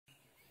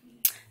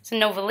So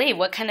Novalee,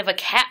 what kind of a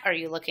cat are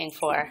you looking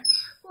for?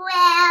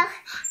 Well,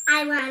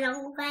 I want a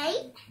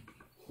white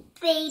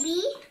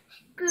baby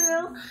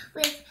girl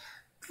with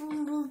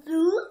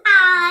blue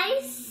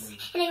eyes,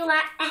 and I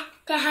want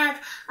to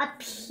have a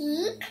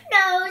pink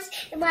nose.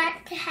 I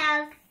want to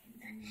have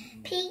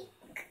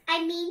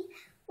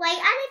white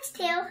on its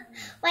tail,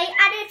 white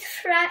on its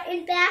front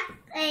and back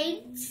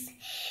legs,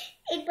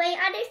 and white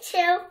on its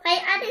tail,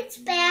 white on its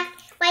back,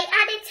 white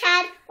on its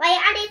head,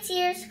 white on its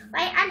ears,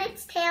 white on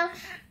its tail,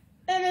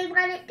 and I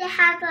want it to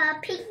have a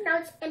pink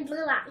nose and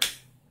blue eyes.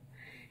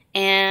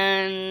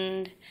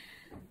 And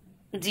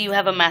do you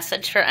have a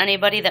message for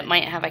anybody that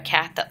might have a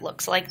cat that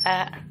looks like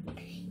that?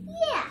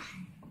 Yeah.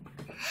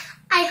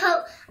 I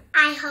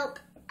hope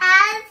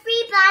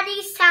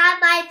everybody saw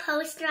my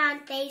poster on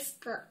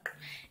Facebook.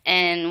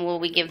 And will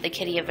we give the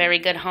kitty a very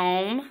good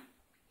home?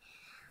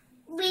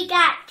 We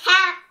got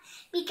cat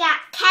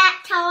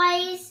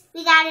toys.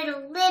 We got it in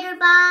a litter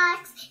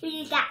box.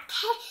 We got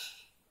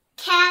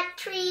cat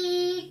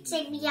treats,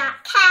 and we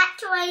got cat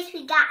toys.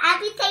 We got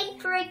everything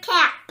for a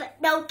cat, but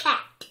no cat.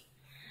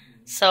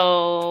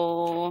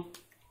 So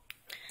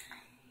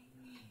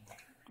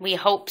we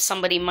hope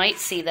somebody might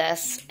see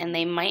this and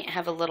they might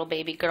have a little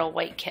baby girl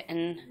white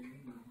kitten.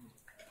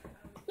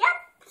 Yep,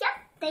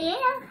 they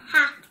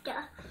have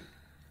to.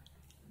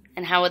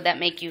 And how would that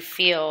make you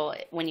feel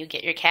when you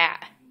get your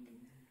cat?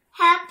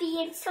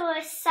 Happy and so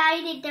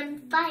excited to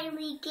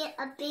finally get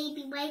a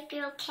baby white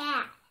girl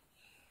cat.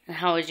 And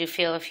how would you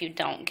feel if you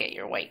don't get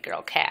your white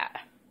girl cat?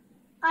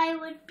 I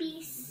would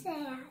be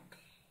sad.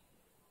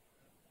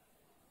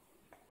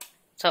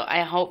 So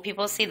I hope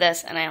people see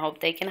this and I hope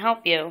they can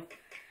help you.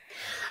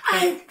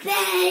 I'm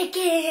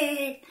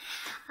begging.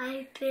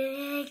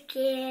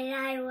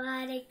 I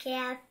want a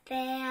cat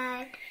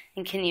bad.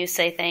 And can you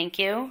say thank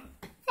you?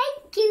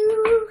 Thank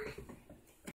you.